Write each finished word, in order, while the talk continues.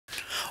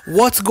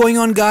What's going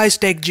on guys,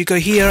 TechGeeko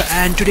here,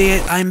 and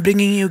today I'm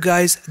bringing you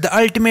guys the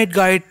ultimate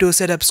guide to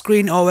set up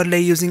screen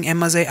overlay using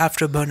MSI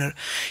Afterburner.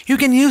 You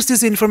can use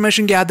this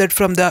information gathered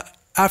from the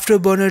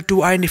Afterburner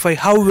to identify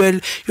how well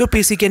your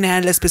PC can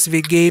handle a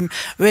specific game,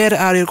 where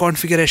are your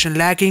configuration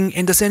lacking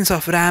in the sense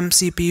of RAM,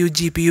 CPU,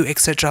 GPU,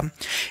 etc.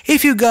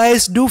 If you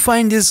guys do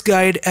find this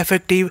guide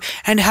effective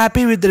and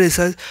happy with the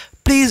results,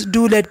 please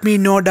do let me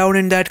know down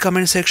in that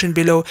comment section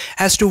below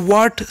as to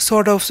what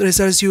sort of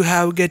results you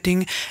have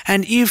getting,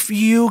 and if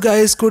you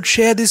guys could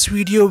share this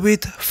video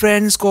with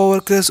friends,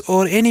 co-workers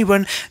or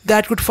anyone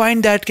that could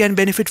find that can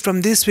benefit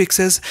from these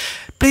fixes,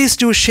 please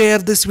do share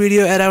this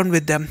video around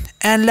with them.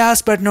 And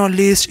last but not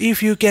least,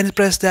 if you can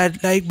press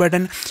that like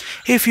button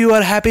if you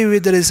are happy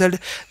with the result,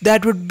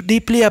 that would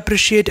deeply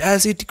appreciate,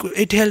 as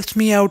it helps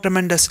me out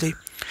tremendously.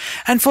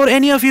 And for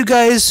any of you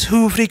guys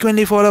who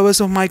frequently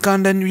followers of my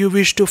content, you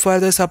wish to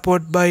further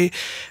support by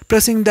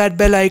pressing that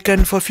bell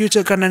icon for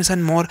future contents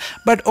and more.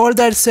 But all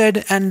that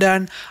said and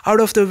done, out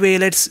of the way,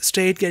 let's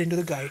straight get into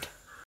the guide.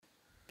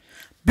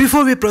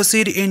 Before we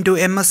proceed into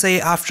MSI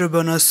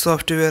Afterburner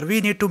software,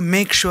 we need to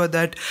make sure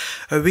that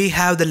we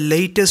have the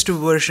latest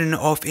version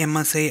of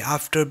MSI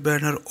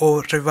Afterburner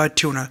or River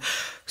Tuner.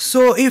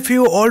 So if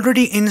you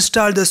already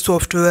installed the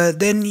software,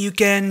 then you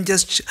can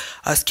just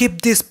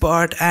skip this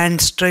part and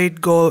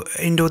straight go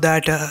into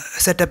that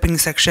setuping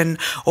section,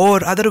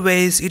 or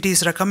otherwise it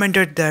is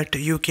recommended that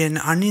you can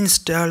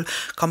uninstall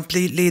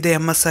completely the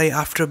MSI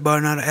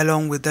Afterburner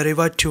along with the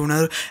River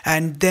Tuner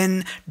and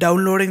then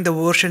downloading the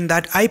version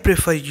that I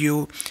prefer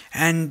you,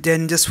 and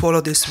then just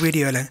follow this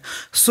video along.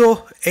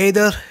 So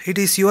either it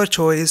is your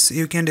choice,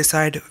 you can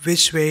decide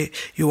which way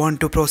you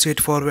want to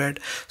proceed forward.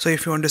 So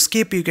if you want to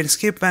skip, you can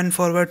skip and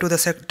forward to the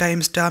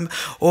timestamp,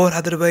 or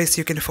otherwise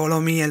you can follow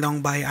me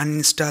along by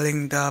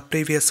uninstalling the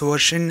previous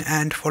version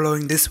and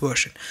following this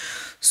version.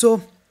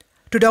 So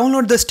to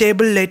download the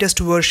stable latest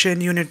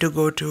version, you need to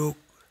go to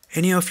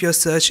any of your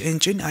search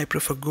engine. I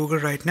prefer Google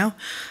right now,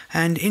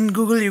 and in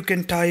Google you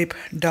can type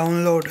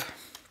download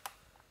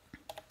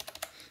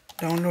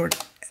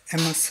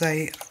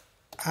MSI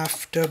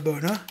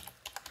Afterburner.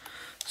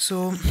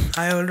 So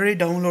I already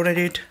downloaded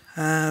it.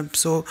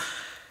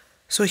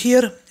 So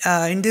here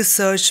in this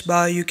search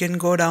bar, you can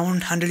go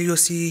down until you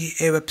see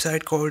a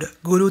website called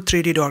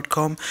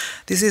guru3d.com.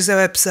 This is a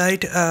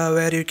website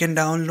where you can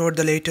download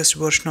the latest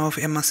version of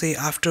MSI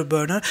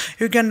Afterburner.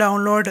 You can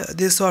download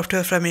this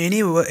software from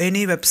any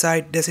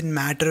website, doesn't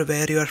matter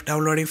where you are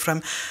downloading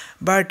from,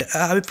 but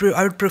I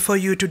would prefer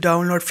you to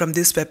download from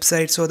this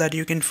website so that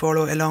you can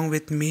follow along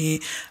with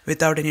me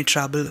without any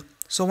trouble.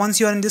 So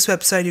once you are in this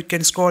website, you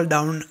can scroll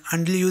down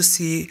until you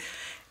see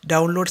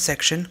download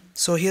section.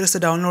 So here is the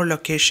download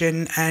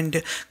location,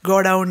 and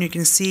go down, you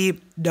can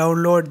see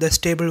download the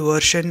stable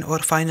version or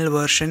final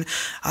version.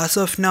 As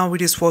of now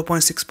it is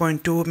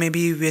 4.6.2.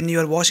 maybe when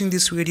you are watching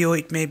this video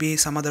it may be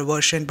some other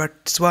version, but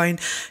it's fine,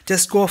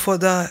 just go for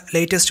the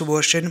latest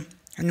version.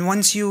 And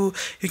once you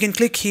can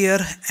click here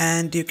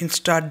and you can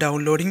start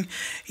downloading.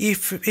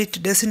 If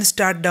it doesn't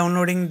start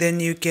downloading, then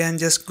you can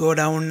just go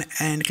down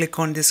and click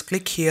on this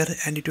click here,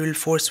 and it will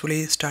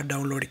forcefully start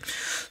downloading.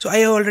 So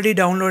I already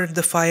downloaded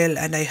the file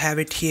and I have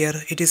it here.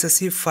 It is a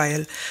zip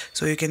file,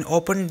 so you can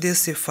open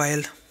this zip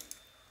file,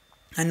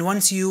 and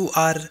once you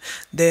are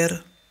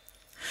there,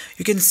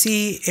 you can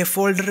see a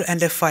folder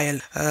and a file.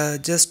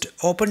 Just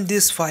open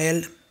this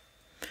file.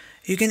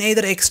 You can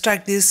either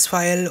extract this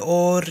file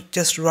or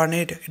just run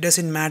it. It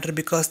doesn't matter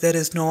because there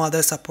is no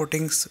other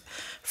supporting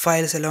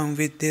files along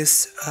with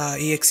this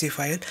exe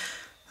file.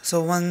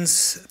 So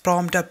once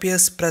prompt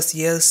appears, press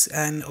yes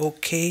and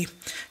OK.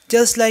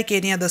 Just like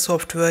any other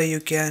software,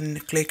 you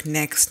can click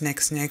next.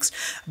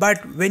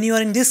 But when you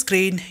are in this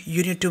screen,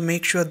 you need to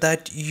make sure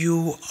that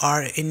you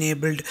are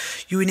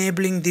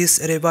enabling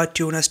this River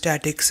Tuner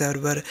static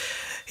server.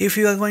 If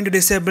you are going to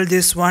disable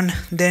this one,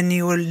 then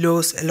you will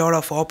lose a lot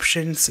of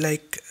options,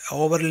 like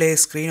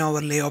screen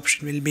overlay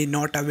option will be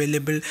not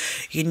available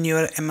in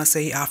your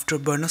MSI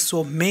Afterburner.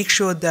 So make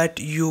sure that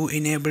you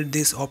enable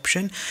this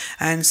option,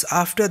 and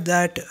after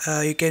that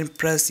you can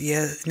press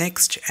yes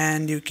next,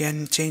 and you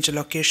can change the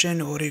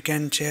location, or you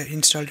can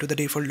install to the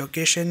default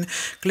location.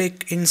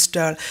 Click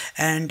install,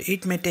 and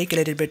it may take a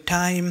little bit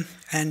time.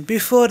 And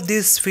before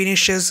this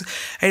finishes,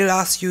 I will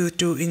ask you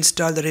to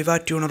install the River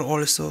Tuner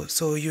also.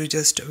 So you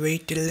just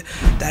wait till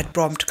that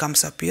prompt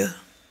comes up here.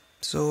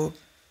 So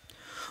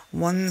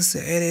once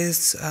it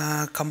is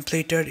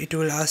completed, it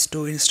will ask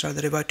to install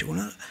the River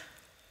Tuner.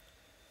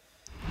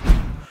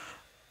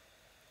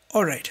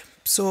 Alright,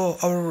 so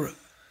our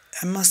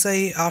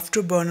MSI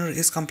Afterburner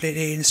is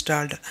completely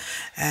installed,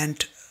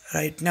 and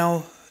right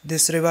now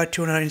this River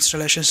Tuner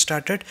installation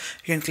started.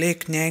 You can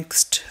click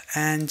next,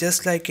 and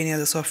just like any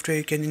other software,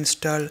 you can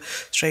install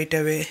straight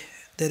away.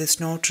 There is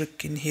no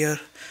trick in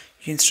here.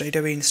 You can straight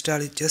away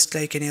install it just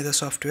like any other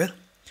software.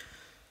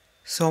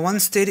 So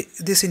once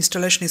this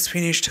installation is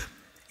finished,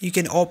 you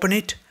can open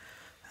it.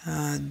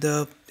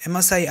 The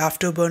MSI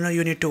Afterburner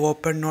you need to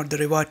open, not the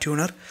River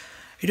Tuner.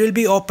 it will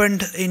be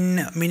opened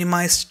in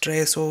minimized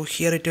tray. So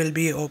here it will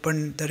be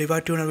opened, the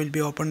river tuner will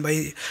be opened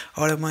by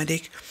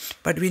automatic,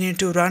 but we need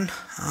to run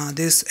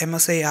this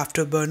MSI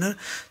Afterburner.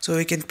 So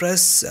we can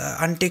press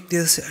untick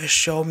this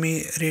show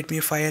me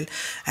readme file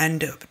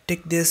and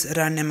tick this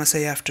run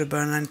MSI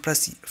Afterburner and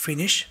press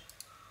finish.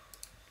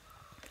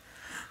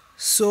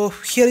 So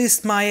here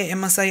is my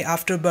MSI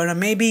Afterburner.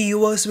 Maybe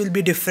yours will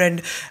be different.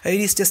 It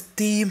is just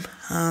theme.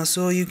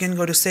 So you can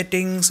go to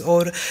settings,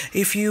 or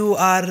if you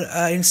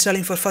are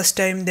installing for first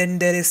time, then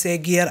there is a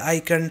gear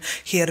icon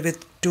here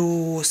with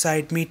 2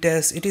 side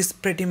meters. It is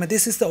pretty much,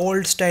 this is the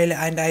old style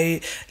and I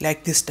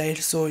like this style,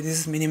 so this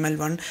is minimal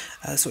one.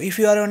 So if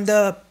you are on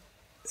the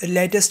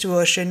latest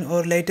version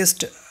or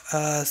latest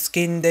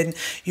skin, then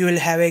you will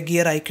have a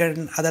gear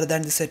icon other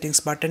than the settings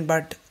button,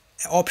 but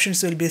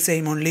options will be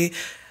same only.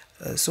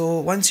 So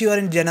once you are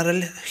in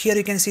general, here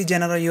you can see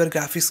general, your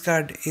graphics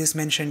card is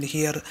mentioned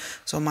here.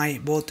 So my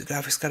both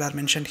graphics card are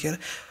mentioned here.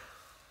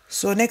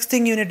 So next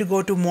thing, you need to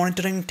go to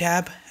monitoring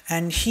tab,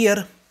 and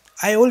here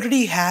I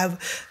already have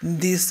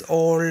this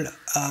all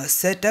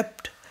set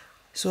up.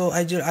 So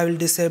I will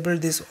disable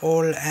this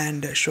all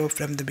and show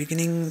from the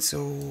beginning.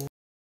 So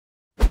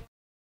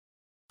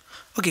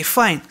okay,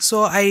 fine.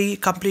 So I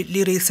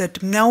completely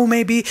reset. Now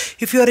maybe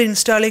if you are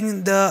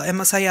installing the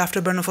MSI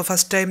Afterburner for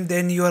first time,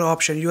 then your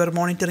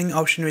monitoring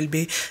option will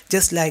be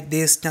just like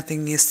this.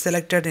 Nothing is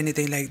selected,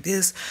 anything like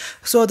this.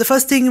 So the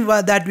first thing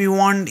that we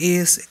want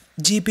is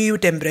GPU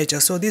temperature.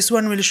 So this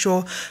one will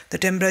show the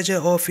temperature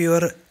of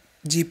your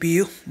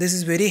GPU. This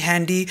is very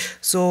handy.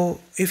 So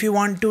if you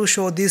want to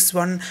show this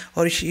one,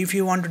 or if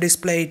you want to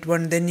display it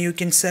one, then you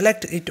can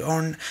select it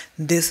on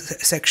this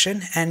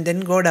section and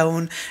then go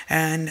down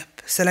and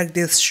select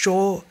this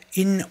show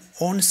in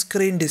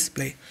on-screen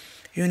display.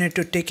 You need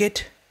to tick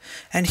it,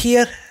 and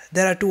here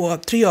there are 2 or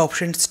 3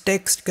 options: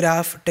 text,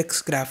 graph,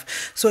 text,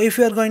 graph. So if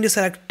you are going to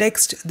select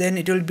text, then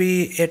it will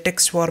be a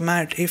text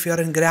format. If you are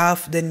in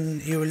graph,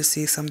 then you will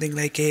see something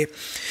like a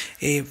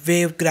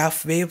wave,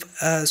 graph wave.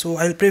 So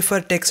I'll prefer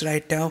text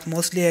right now.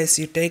 Mostly I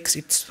see text,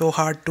 it's so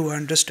hard to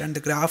understand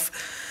the graph,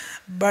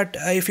 but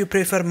if you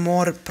prefer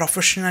more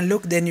professional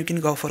look, then you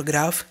can go for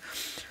graph.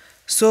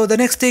 So the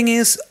next thing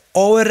is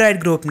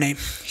override group name.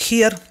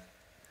 Here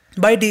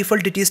by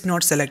default it is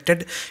not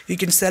selected. You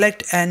can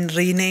select and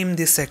rename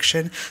this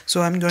section.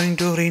 So I'm going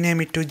to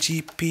rename it to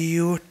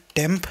GPU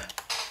temp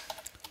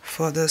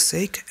for the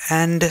sake,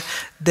 and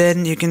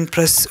then you can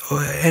press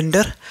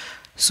enter.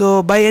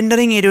 So by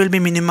entering, it will be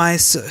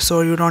minimized, so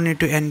you don't need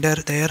to enter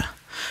there.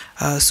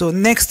 So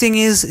next thing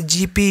is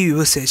GPU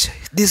usage.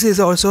 This is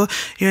also,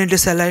 you need to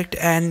select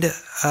and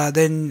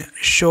then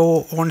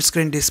show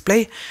on-screen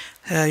display.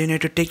 You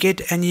need to tick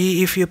it, and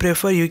if you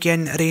prefer, you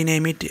can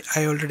rename it.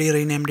 I already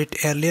renamed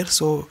it earlier,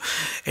 so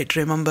it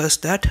remembers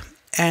that.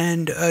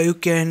 And you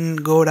can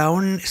go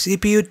down.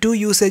 CPU 2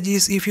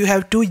 usages. If you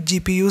have 2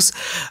 GPUs,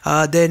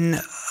 then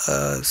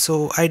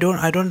so I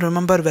don't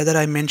remember whether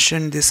I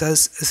mentioned this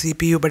as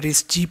CPU, but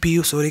it's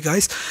GPU. Sorry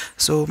guys.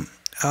 So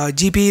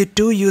GPU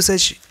 2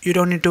 usage, you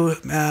don't need to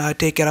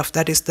take care of.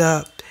 That is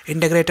the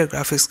integrated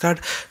graphics card,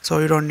 so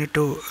you don't need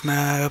to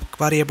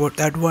worry about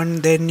that one.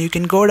 Then you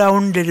can go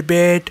down a little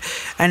bit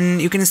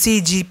and you can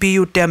see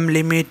GPU temp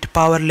limit,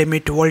 power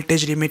limit,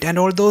 voltage limit, and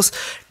all those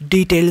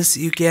details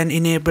you can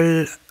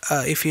enable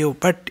if you,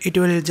 but it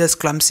will just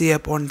clumsy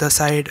up on the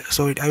side,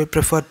 so I would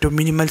prefer to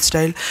minimal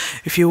style.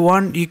 If you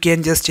want, you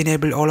can just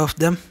enable all of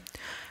them.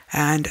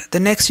 And the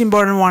next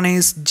important one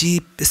is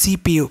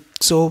CPU.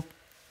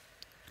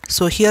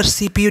 So here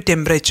CPU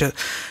temperature,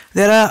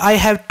 I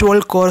have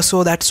 12 cores,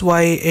 so that's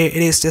why it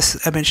is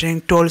just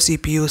mentioning 12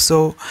 CPU.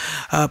 So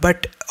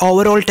but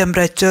overall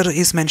temperature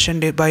is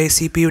mentioned by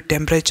CPU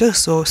temperature,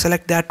 so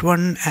select that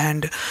one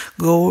and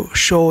go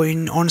show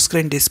in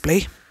on-screen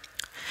display,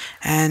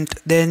 and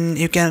then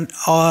you can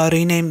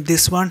rename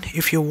this one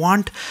if you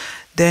want.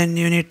 Then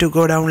you need to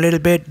go down a little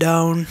bit,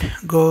 down,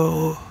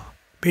 go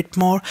bit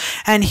more,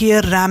 and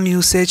here RAM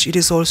usage, it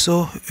is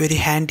also very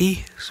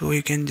handy, so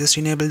you can just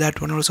enable that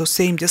one also,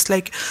 same just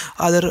like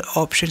other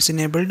options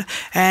enabled.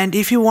 And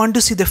if you want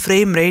to see the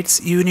frame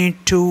rates, you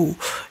need to,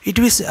 it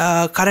is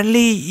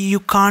currently you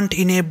can't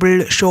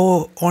enable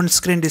show on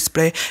screen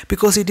display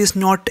because it is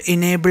not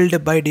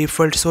enabled by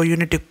default, so you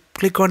need to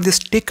click on this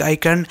tick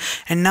icon,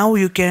 and now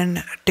you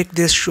can tick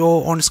this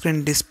show on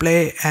screen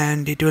display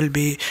and it will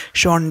be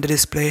shown in the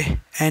display.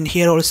 And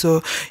here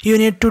also you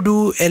need to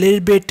do a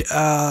little bit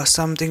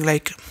something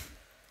like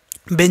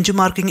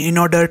benchmarking in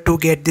order to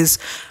get this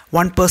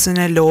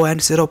 1% low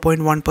and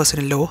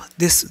 0.1% low.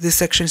 This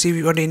sections, if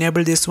you want to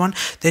enable this one,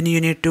 then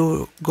you need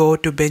to go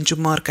to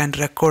benchmark and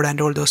record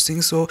and all those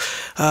things. So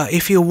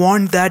if you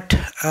want that,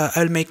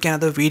 I'll make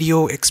another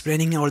video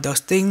explaining all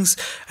those things.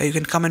 You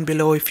can comment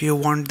below if you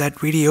want that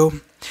video.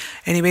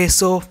 Anyway,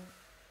 so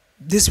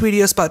this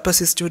video's purpose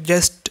is to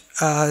just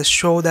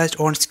show that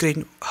on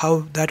screen,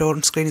 how that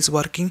on screen is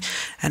working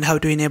and how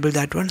to enable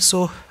that one.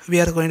 So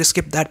we are going to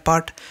skip that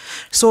part.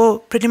 So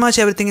pretty much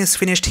everything is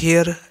finished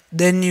here.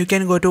 Then you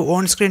can go to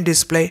on screen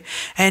display,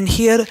 and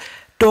here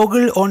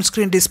toggle on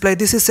screen display,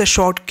 this is a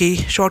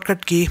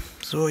shortcut key.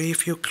 So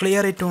if you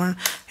clear it on,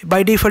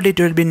 by default it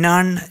will be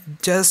none.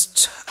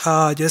 Just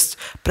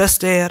press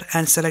there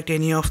and select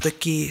any of the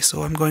key.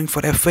 So I'm going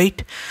for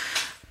F8.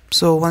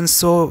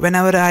 So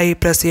whenever I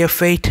press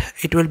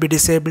F8, it will be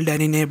disabled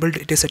and enabled.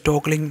 It is a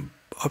toggling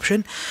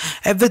option.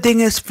 Everything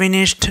is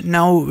finished.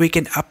 Now we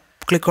can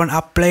click on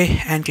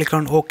apply and click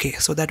on OK.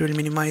 So that will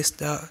minimize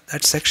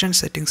that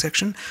setting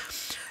section.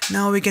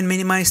 Now we can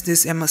minimize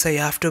this MSI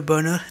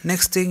Afterburner.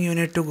 Next thing, you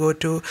need to go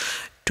to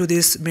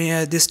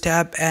this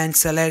tab and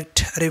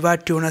select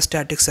Reward Tuner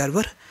Static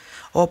Server.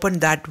 Open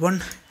that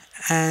one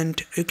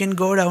and you can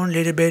go down a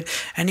little bit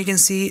and you can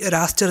see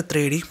raster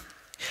 3D.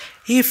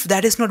 If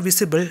that is not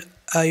visible,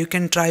 you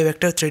can try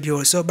vector 3D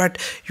also, but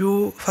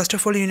first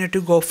of all you need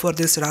to go for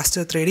this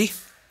raster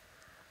 3D.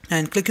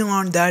 And clicking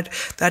on that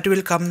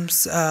will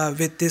comes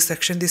with this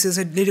section. This is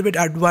a little bit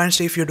advanced.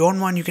 If you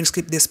don't want, you can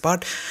skip this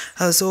part.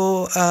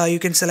 You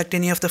can select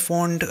any of the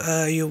font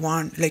you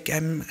want. Like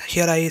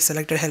here I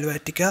selected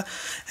Helvetica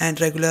and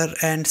regular,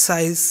 and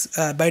size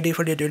by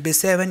default it will be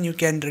 7. You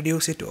can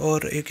reduce it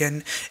or you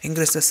can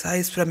increase the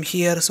size from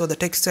here, so the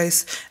text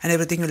size and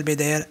everything will be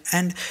there.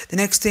 And the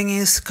next thing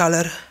is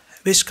color.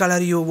 Which color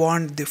you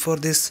want for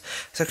this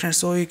section.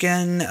 So you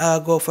can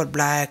go for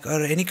black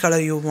or any color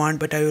you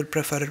want, but I will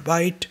prefer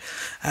white.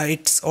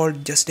 It's all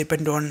just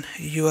depend on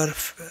your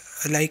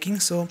liking,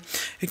 so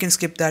you can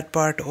skip that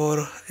part.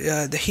 Or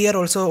here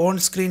also on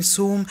screen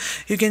zoom,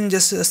 you can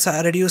just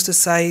reduce the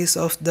size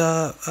of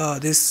the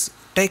this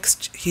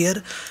text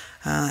here.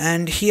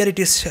 And here it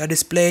is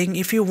displaying.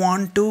 If you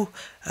want to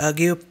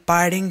give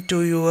padding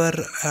to your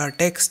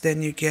text,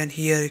 then you can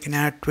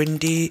add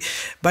 20.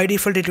 By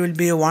default it will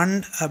be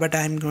 1, but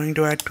I'm going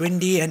to add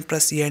 20 and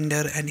press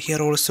enter, and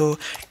here also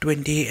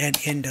 20 and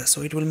enter.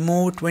 So it will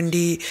move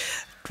 20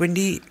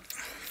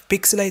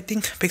 pixel, I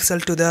think,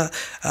 pixel to the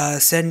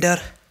center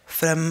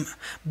from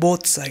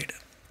both sides.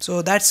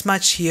 So that's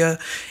much here,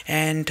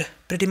 and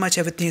pretty much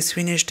everything is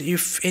finished.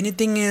 If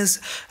anything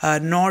is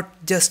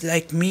not just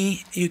like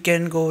me, you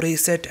can go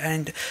reset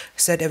and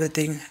set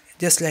everything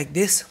just like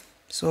this.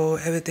 So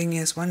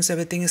once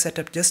everything is set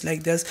up just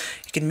like this,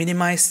 you can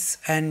minimize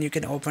and you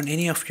can open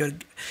any of your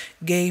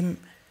game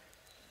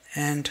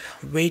and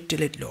wait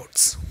till it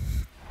loads.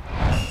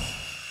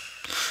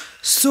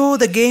 So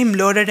the game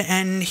loaded,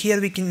 and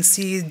here we can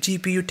see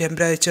GPU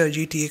temperature,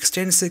 GTX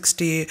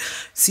 1060,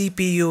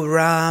 CPU,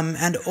 RAM,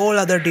 and all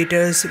other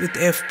details with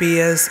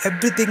FPS.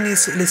 Everything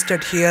is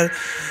listed here.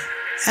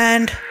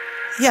 And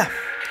yeah,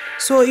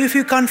 so if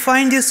you can't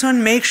find this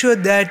one, make sure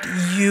that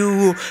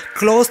you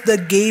close the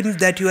game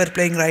that you are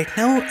playing right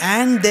now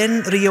and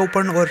then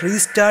reopen or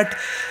restart.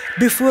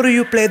 Before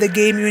you play the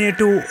game, you need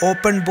to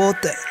open both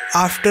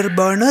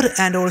Afterburner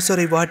and also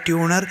Reward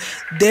Tuner,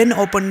 then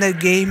open the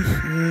game,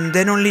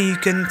 then only you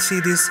can see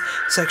this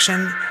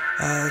section.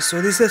 So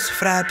this is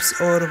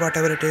fraps or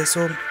whatever it is.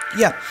 So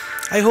yeah,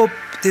 I hope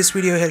this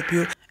video helped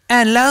you.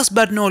 And last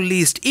but not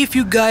least, if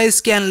you guys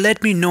can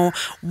let me know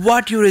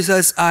what your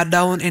results are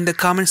down in the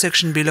comment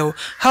section below,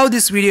 how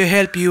this video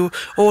helped you,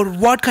 or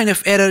what kind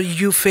of error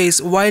you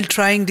face while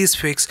trying this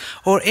fix,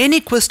 or any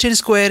questions,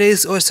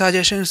 queries or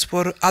suggestions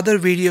for other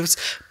videos,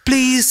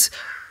 please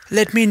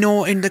let me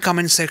know in the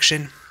comment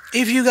section.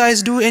 If you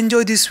guys do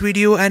enjoy this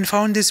video and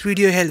found this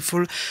video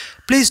helpful,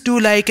 please do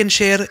like and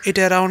share it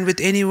around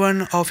with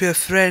anyone of your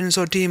friends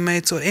or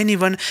teammates or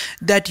anyone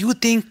that you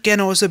think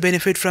can also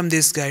benefit from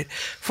this guide.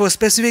 For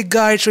specific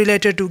guides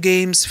related to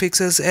games,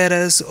 fixes,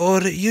 errors,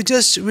 or you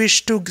just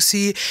wish to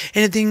see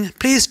anything,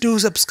 please do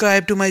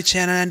subscribe to my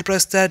channel and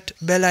press that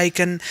bell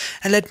icon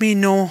and let me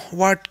know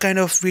what kind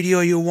of video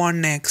you want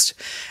next.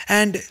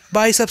 And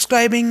by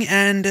subscribing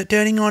and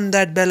turning on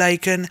that bell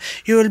icon,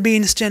 you will be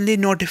instantly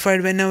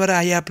notified whenever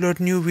I upload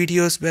new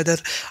videos, whether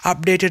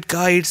updated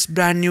guides,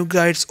 brand new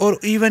guides, or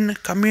even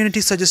community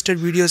suggested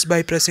videos,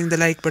 by pressing the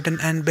like button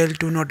and bell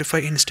to notify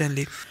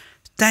instantly.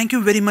 Thank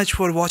you very much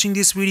for watching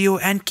this video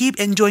and keep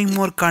enjoying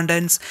more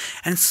contents,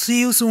 and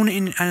see you soon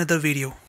in another video.